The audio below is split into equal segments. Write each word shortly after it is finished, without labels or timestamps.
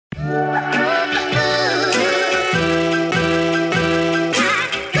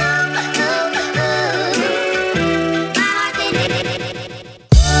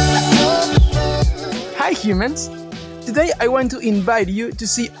humans? Today I want to invite you to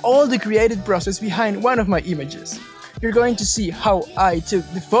see all the creative process behind one of my images. You're going to see how I took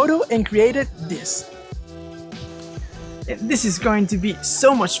the photo and created this. And this is going to be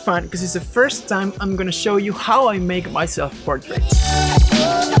so much fun because it's the first time I'm gonna show you how I make my self-portraits.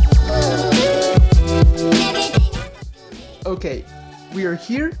 Okay, we are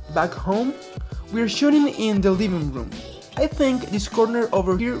here, back home. We are shooting in the living room. I think this corner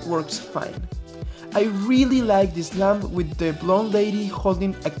over here works fine. I really like this lamp with the blonde lady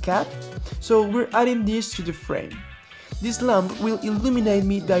holding a cat, so we're adding this to the frame. This lamp will illuminate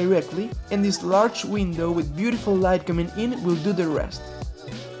me directly, and this large window with beautiful light coming in will do the rest.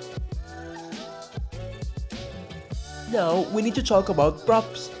 Now we need to talk about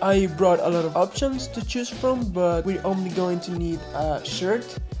props. I brought a lot of options to choose from, but we're only going to need a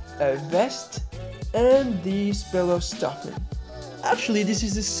shirt, a vest, and this pillow stuffing. Actually, this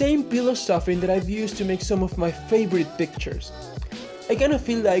is the same pillow stuffing that I've used to make some of my favorite pictures. I kind of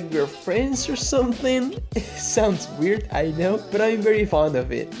feel like we're friends or something. Sounds weird, I know, but I'm very fond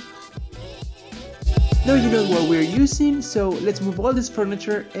of it. Now you know what we're using, so let's move all this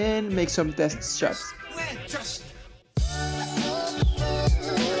furniture and make some test shots.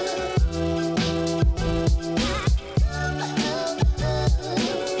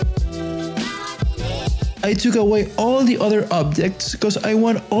 I took away all the other objects because I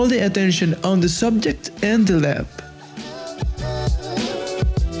want all the attention on the subject and the lamp.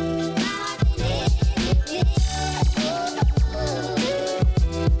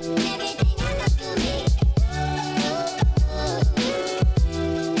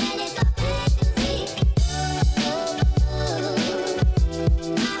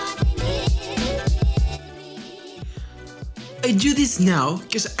 I do this now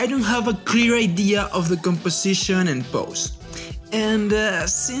because I don't have a clear idea of the composition and pose. And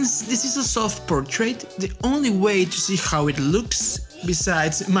since this is a self-portrait, the only way to see how it looks,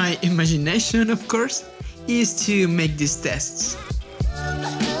 besides my imagination of course, is to make these tests.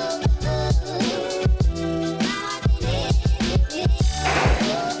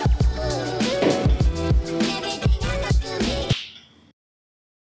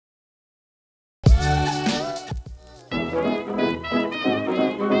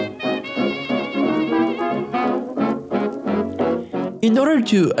 In order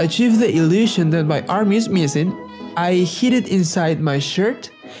to achieve the illusion that my arm is missing, I hid it inside my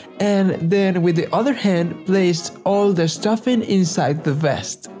shirt and then with the other hand placed all the stuffing inside the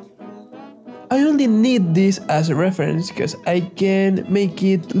vest. I only need this as a reference because I can make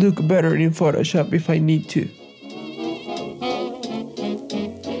it look better in Photoshop if I need to.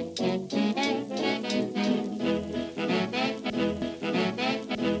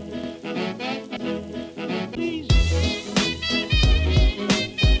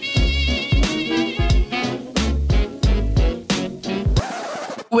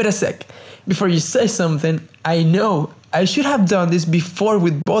 Wait a sec, before you say something, I know I should have done this before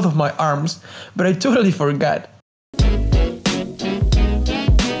with both of my arms, but I totally forgot.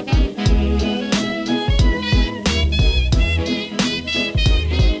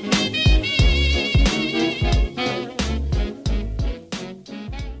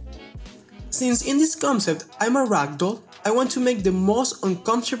 Since in this concept I'm a ragdoll, I want to make the most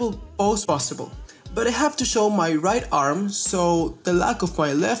uncomfortable pose possible. But I have to show my right arm, so the lack of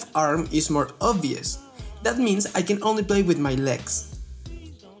my left arm is more obvious. That means I can only play with my legs.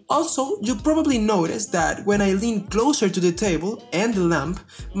 Also, you probably noticed that when I lean closer to the table and the lamp,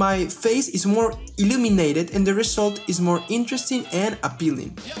 my face is more illuminated and the result is more interesting and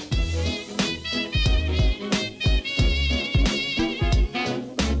appealing.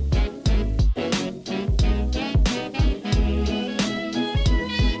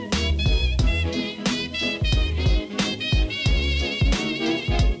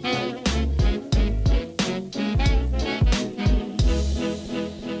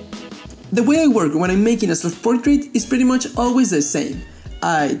 The way I work when I'm making a self-portrait is pretty much always the same.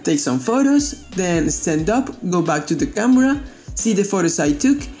 I take some photos, then stand up, go back to the camera, see the photos I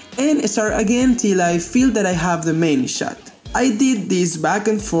took, and start again till I feel that I have the main shot. I did this back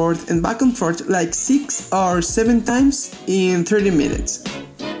and forth like 6 or 7 times in 30 minutes.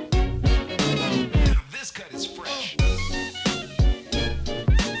 This cut is fresh.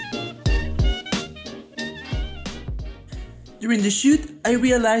 During the shoot, I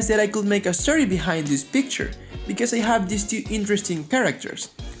realized that I could make a story behind this picture, because I have these two interesting characters.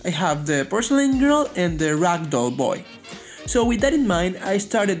 I have the porcelain girl and the ragdoll boy. So with that in mind, I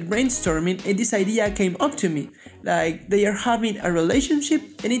started brainstorming and this idea came up to me. Like, they are having a relationship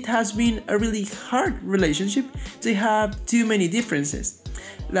and it has been a really hard relationship. They have too many differences.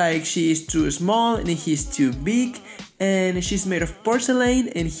 like she is too small and he's too big, and she's made of porcelain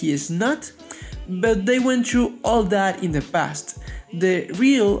and he is not. But they went through all that in the past. The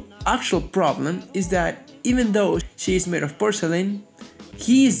real, actual problem is that even though she is made of porcelain,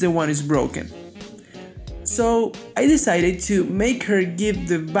 he is the one who's broken. So I decided to make her give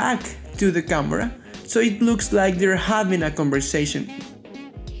the back to the camera so it looks like they're having a conversation.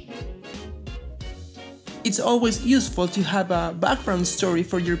 It's always useful to have a background story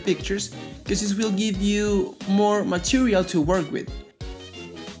for your pictures because this will give you more material to work with.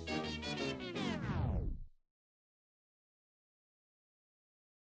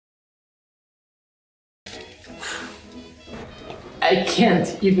 I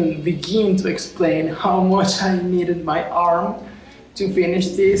can't even begin to explain how much I needed my arm to finish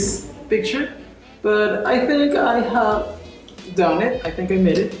this picture, but I think I have done it. I think I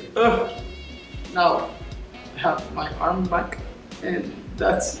made it. Now I have my arm back and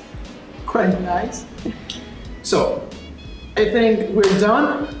that's quite nice. So I think we're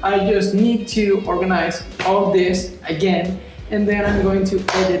done. I just need to organize all this again and then I'm going to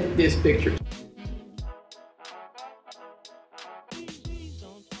edit this picture.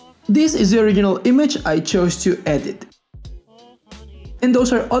 This is the original image I chose to edit. And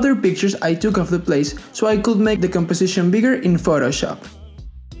those are other pictures I took of the place so I could make the composition bigger in Photoshop.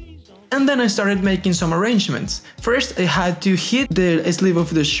 And then I started making some arrangements. First I had to hit the sleeve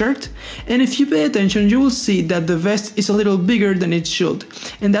of the shirt, and if you pay attention you will see that the vest is a little bigger than it should,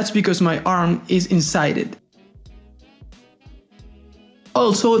 and that's because my arm is inside it.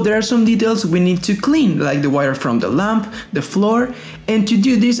 Also, there are some details we need to clean, like the wire from the lamp, the floor, and to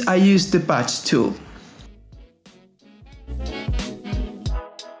do this I used the patch tool.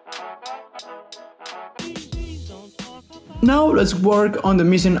 Now let's work on the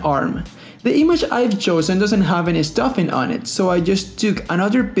missing arm. The image I've chosen doesn't have any stuffing on it, so I just took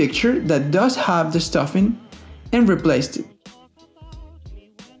another picture that does have the stuffing and replaced it.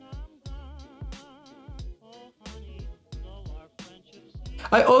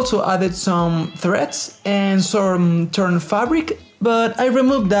 I also added some threads and some torn fabric, but I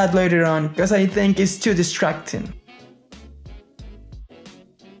removed that later on because I think it's too distracting.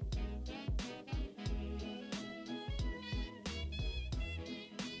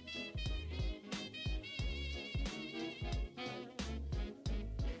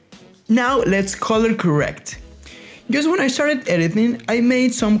 Now let's color correct. Just when I started editing, I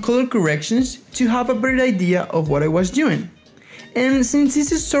made some color corrections to have a better idea of what I was doing. And since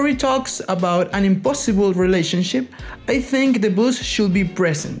this story talks about an impossible relationship, I think the blues should be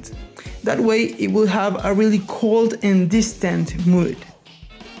present. That way it will have a really cold and distant mood.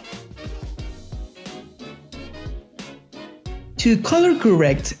 To color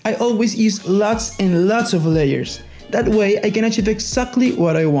correct, I always use lots and lots of layers. That way I can achieve exactly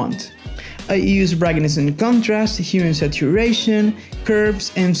what I want. I use brightness and contrast, hue and saturation,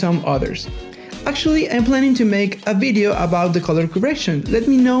 curves, and some others. Actually, I'm planning to make a video about the color correction. Let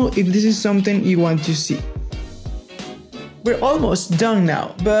me know if this is something you want to see. We're almost done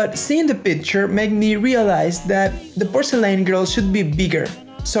now, but seeing the picture made me realize that the porcelain girl should be bigger.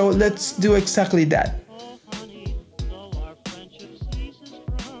 So let's do exactly that.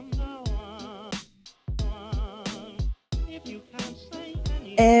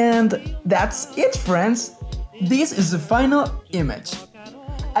 And that's it, friends. This is the final image.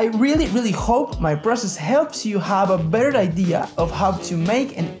 I really hope my process helps you have a better idea of how to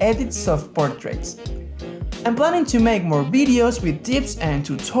make and edit self-portraits. I'm planning to make more videos with tips and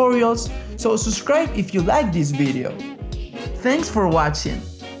tutorials, so subscribe if you like this video. Thanks for watching.